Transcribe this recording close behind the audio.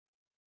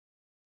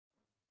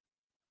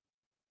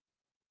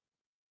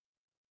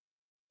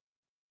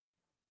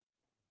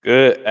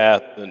Good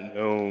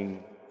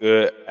afternoon.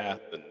 Good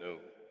afternoon.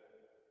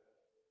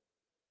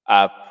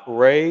 I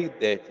pray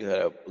that you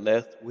had a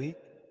blessed week.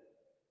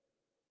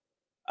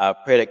 I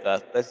pray that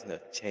God's blessing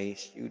has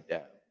chased you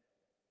down.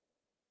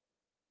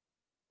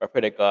 I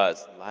pray that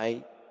God's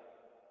light,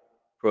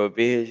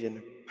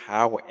 provision,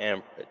 power,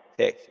 and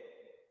protection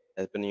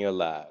has been in your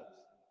lives.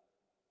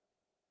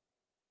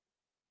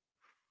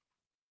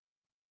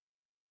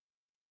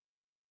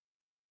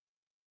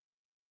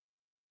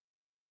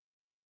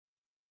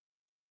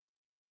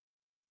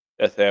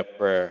 That's our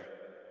prayer.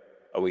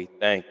 We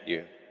thank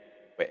you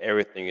for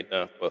everything you've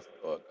done for us,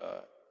 Lord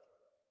God,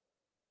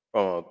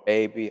 from a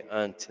baby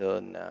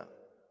until now.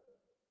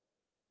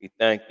 We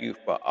thank you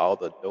for all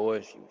the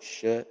doors you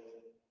shut,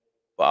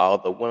 for all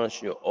the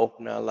windows you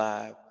open in our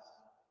lives.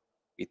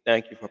 We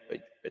thank you for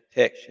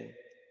protection,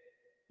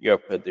 your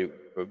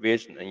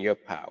provision, and your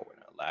power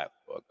in our lives,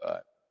 Lord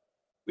God.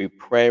 We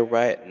pray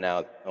right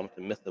now that come to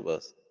the midst of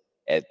us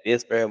at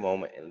this very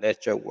moment and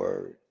let your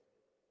word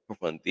come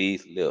from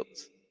these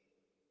lips.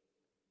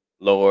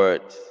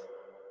 Lord,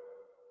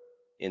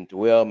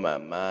 indwell my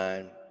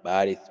mind,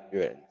 body,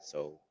 spirit, and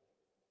soul.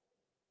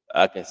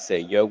 I can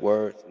say your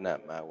words,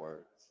 not my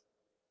words.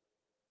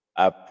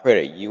 I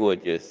pray that you will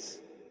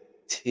just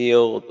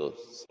till the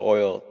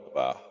soil of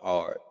our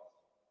heart,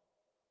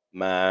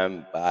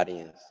 mind,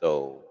 body, and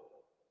soul,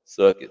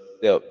 so it can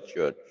accept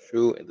your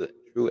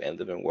true and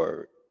living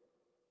word.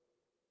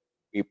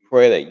 We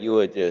pray that you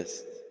will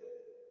just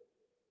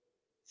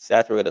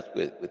saturate us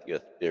with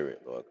your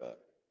spirit, Lord God.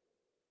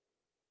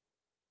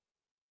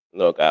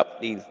 Lord God,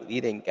 please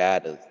lead and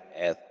guide us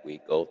as we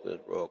go through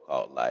this road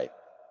called life.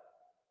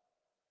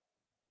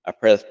 I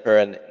pray this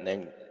prayer in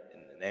the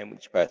name of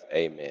Jesus Christ.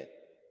 Amen.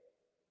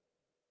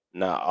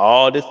 Now,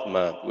 all this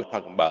month, we're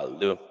talking about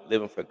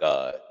living for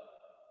God.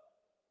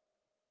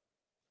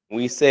 When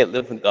we say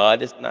living for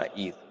God, it's not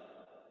easy.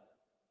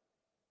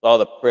 With all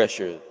the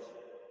pressures,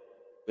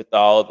 with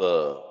all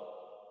the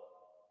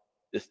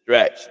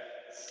distractions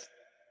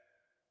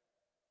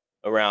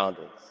around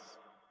us.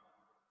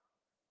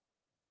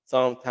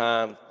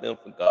 Sometimes living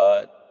for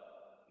God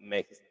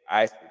makes us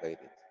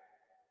isolated.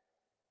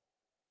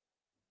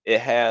 It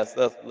has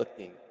us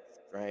looking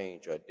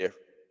strange or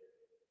different.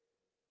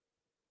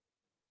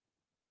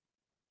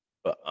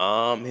 But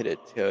I'm here to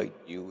tell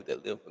you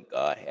that living for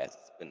God has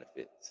its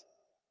benefits.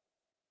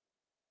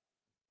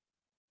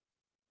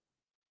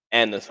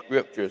 And the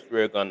scriptures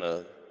we're going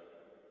to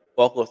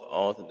focus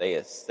on today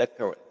is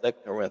 2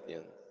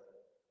 Corinthians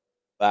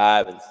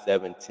 5 and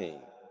 17.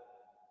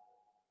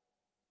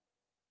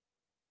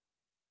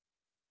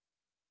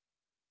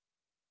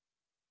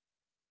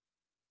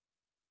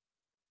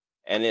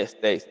 And it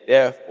states,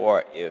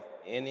 therefore, if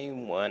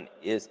anyone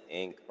is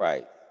in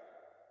Christ,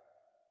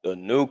 the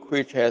new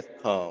creature has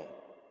come,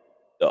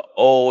 the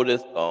old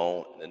is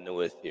gone, and the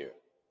new is here.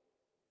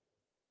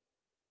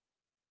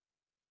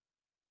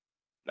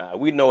 Now,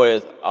 we know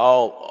it's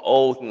all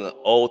old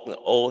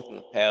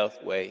and passed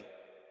away,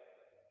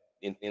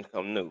 and things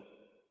come new.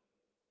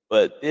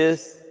 But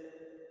this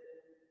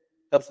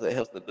helps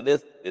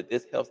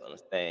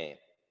understand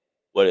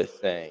what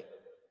it's saying.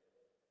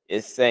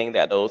 It's saying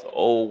that those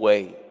old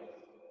ways,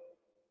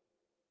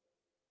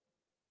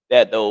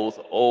 that those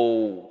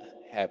old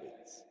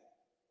habits,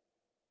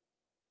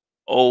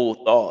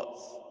 old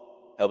thoughts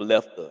have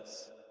left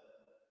us,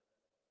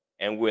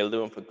 and we're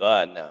living for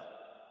God now.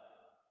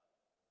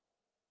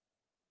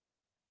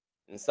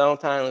 And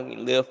sometimes when we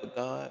live for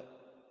God,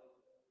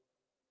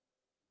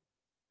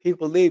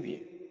 people leave you.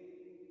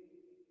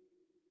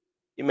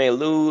 You may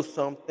lose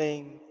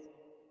something,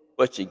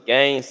 but you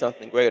gain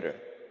something greater.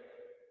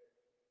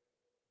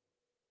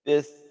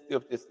 This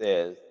scripture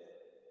says,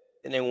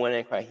 anyone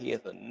in Christ, he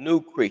is a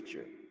new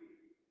creature.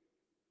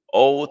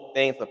 Old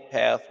things are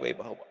passed away,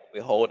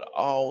 behold,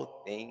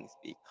 all things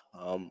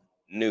become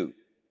new.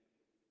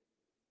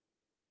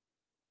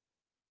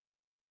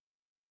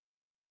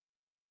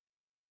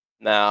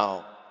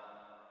 Now,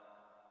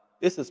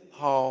 this is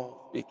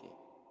Paul speaking.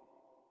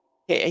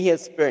 He had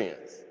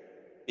experience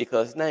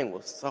because his name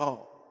was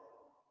Saul,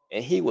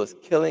 and he was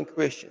killing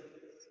Christians,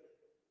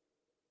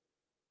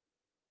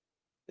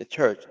 the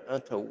church,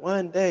 until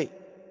one day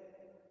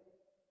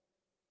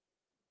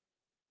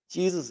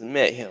Jesus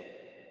met him,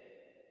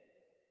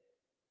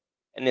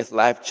 and his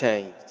life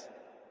changed.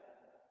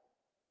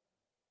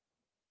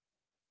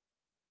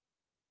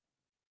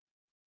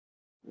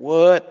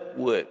 What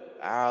would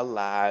our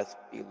lives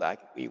be like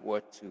if we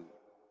were to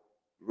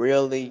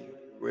really,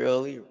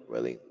 really,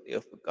 really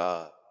live for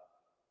God?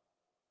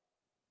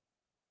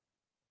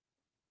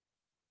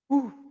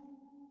 Whew.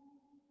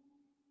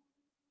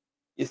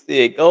 You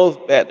see, it goes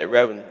back to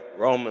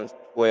Romans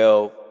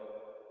 12b,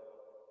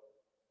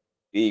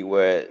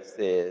 where it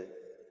says,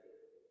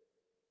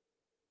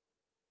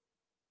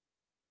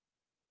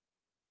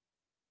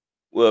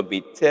 will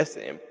be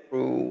tested and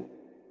prove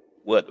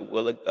what the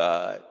will of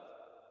God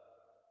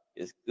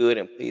is good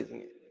and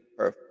pleasing and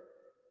perfect.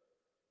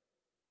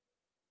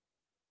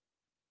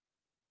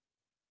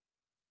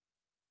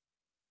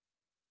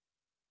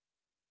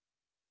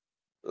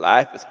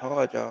 Life is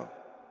hard, y'all.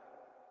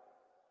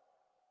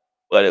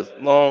 But as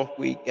long as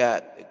we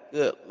got the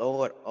good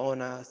Lord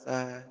on our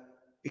side,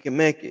 we can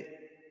make it.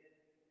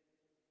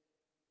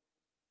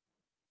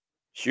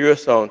 Sure,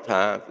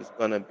 sometimes it's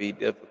going to be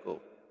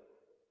difficult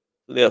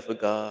to live for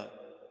God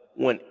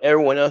when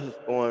everyone else is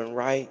going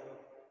right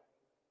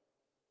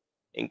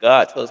and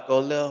God tells us go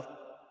left.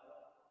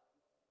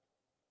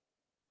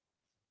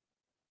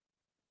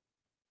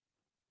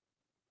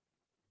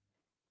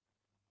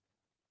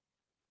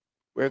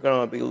 We're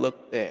going to be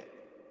looked at.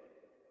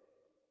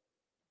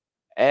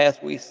 As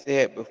we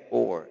said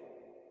before,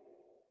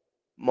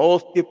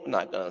 most people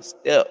not going to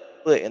step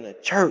foot in a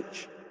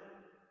church.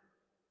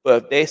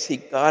 But if they see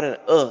God in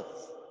us,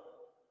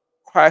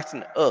 Christ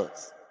in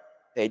us,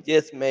 they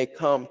just may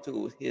come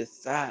to his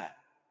side.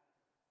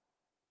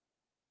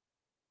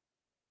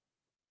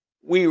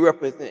 We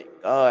represent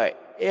God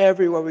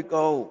everywhere we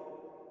go.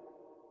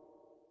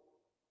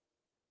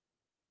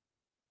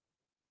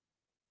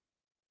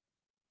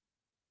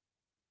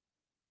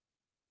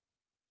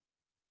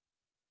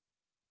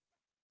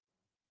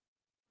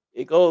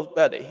 It goes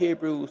back to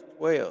Hebrews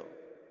 12,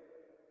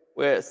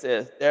 where it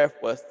says,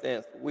 therefore,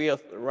 since we are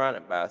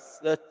surrounded by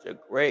such a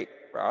great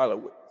crowd of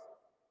witnesses,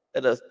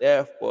 let us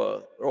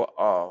therefore throw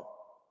off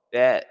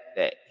that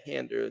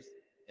hinders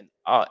and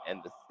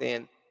the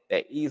sin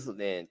that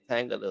easily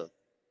entangles us,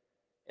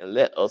 and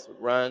let us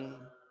run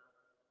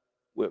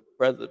with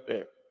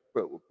perseverance,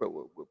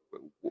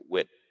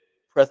 with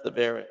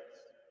perseverance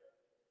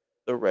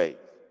the race.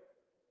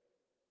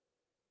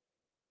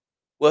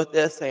 What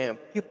they're saying,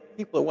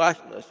 people are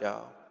watching us,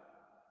 y'all.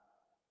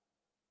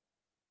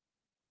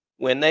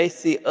 When they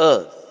see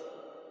us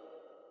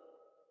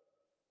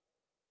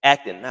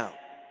acting out,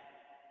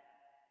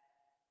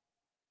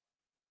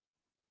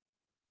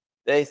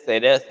 they say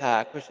that's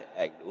how a Christian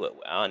act. What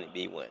I only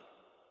be one.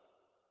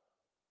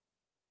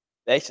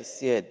 They should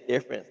see a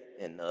difference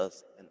in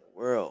us in the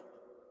world.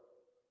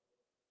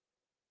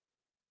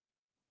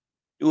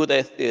 Do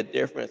they see a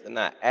difference in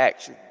our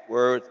actions,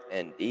 words,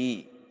 and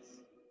deeds?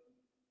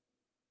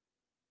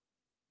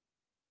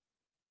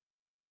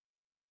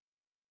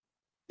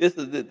 This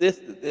is the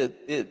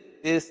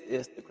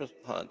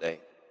Christmas holiday.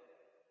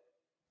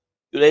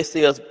 Do they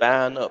see us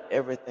buying up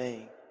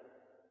everything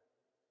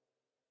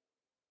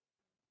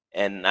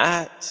and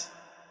not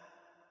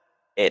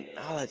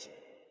acknowledging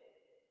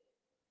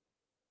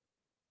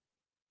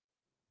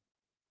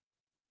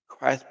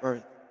Christ's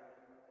birth?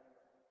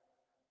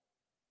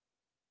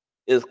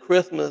 Is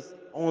Christmas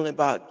only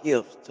about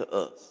gifts to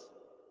us?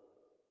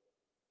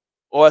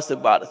 Or it's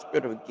about the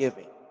spirit of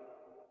giving?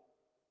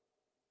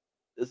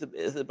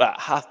 It's about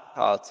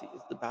hospitality.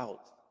 It's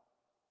about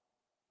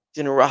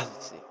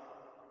generosity.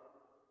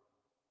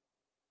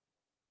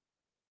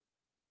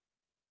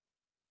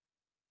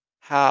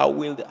 How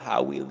we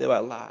live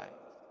our lives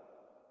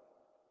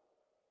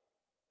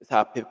is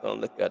how people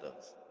gonna look at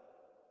us.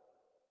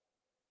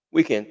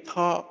 We can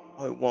talk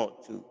all we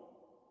want to,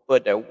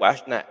 but they're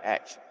watching our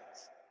actions.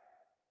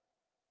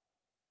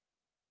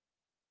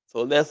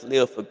 So let's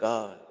live for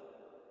God.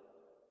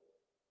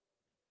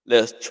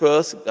 Let's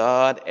trust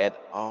God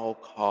at all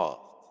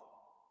costs.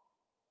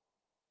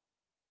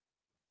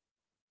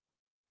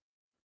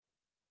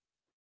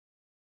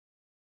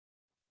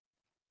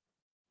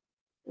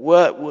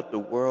 What would the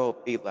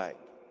world be like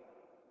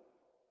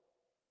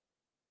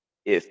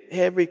if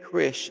every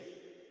Christian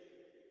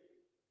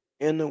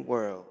in the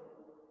world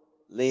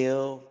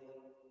lived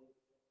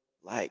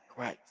like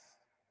Christ?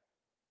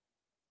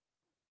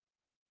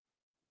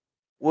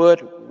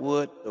 What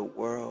would the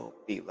world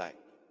be like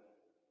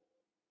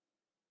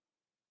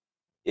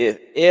if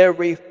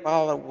every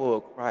follower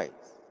of Christ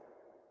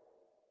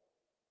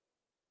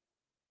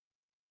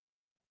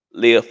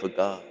lived for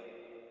God?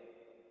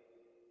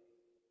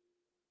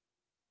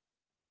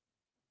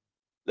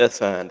 Let's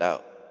find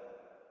out.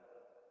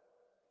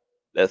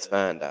 Let's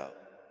find out.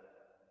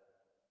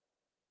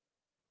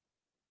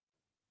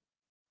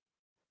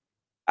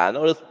 I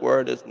know this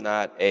word is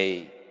not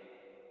a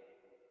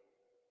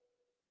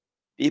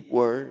deep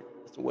word.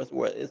 It's a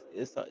word.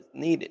 It's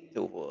needed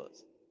to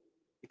us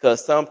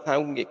because sometimes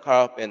we can get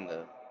caught up in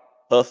the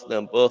hustle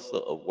and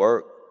bustle of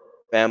work,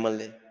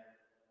 family,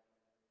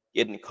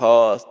 getting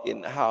cars,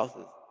 getting the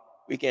houses.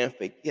 We can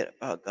forget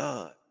about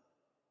God,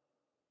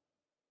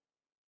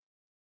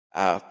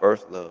 our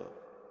first love.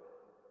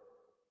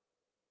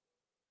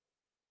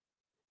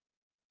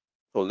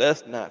 So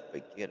let's not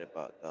forget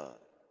about God.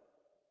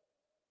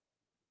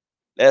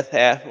 Let's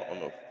have Him on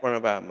the front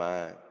of our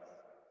mind.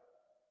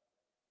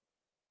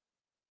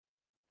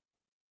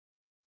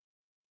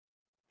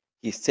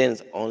 He sent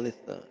His only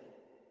Son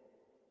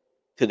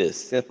to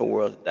this sinful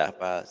world to die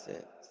for our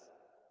sins.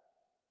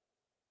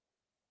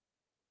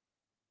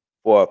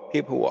 For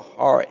people who are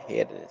hard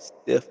headed and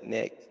stiff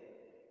necked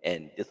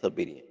and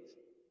disobedient.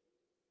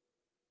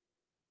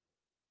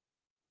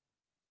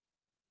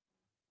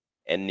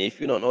 And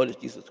if you don't know this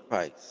Jesus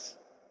Christ,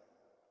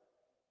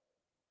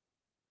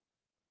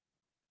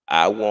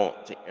 I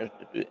want to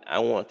introduce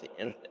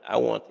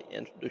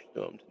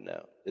to him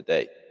now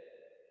today.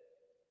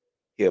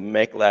 He'll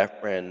make life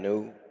brand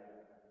new.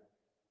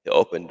 He'll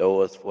open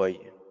doors for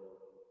you.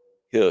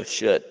 He'll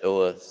shut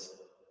doors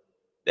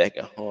that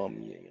can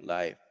harm you in your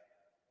life.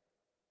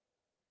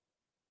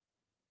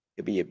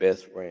 He'll be your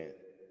best friend.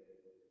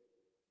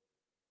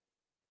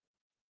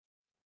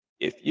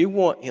 If you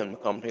want him to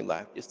come to your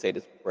life, just say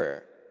this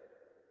prayer.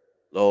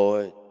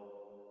 Lord,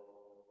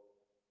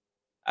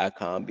 I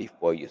come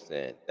before you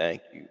saying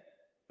thank you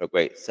for the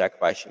great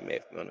sacrifice you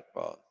made for me on the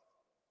cross.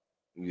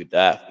 You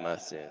died for my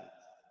sins.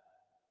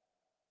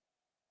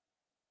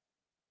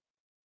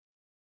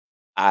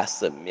 I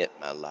submit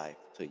my life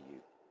to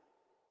you.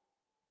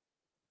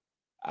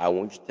 I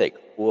want you to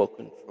take full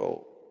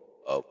control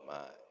of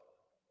my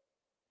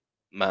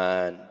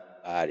mind,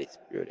 body,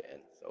 spirit,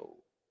 and soul.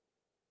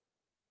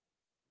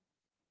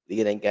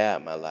 Lead and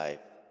guide my life.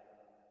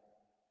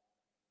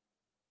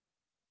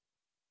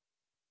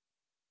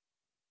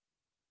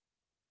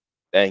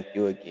 Thank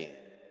you again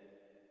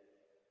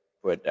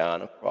for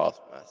dying across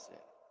my sin.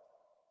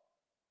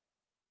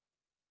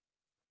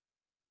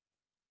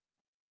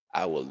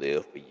 I will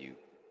live for you.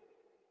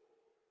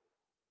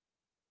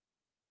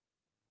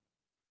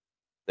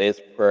 Say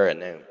this prayer in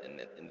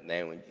the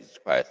name of Jesus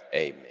Christ.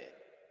 Amen.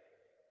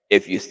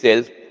 If you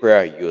say this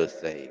prayer, you're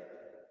saved.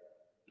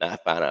 Now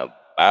find a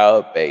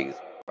Bible-based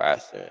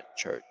Protestant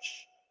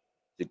church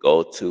to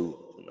go to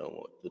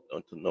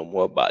know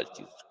more about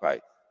Jesus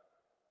Christ.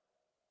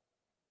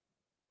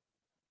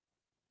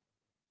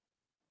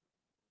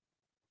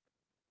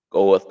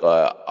 Go with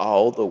God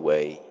all the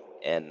way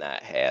and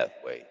not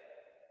halfway.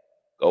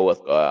 Go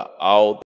with God all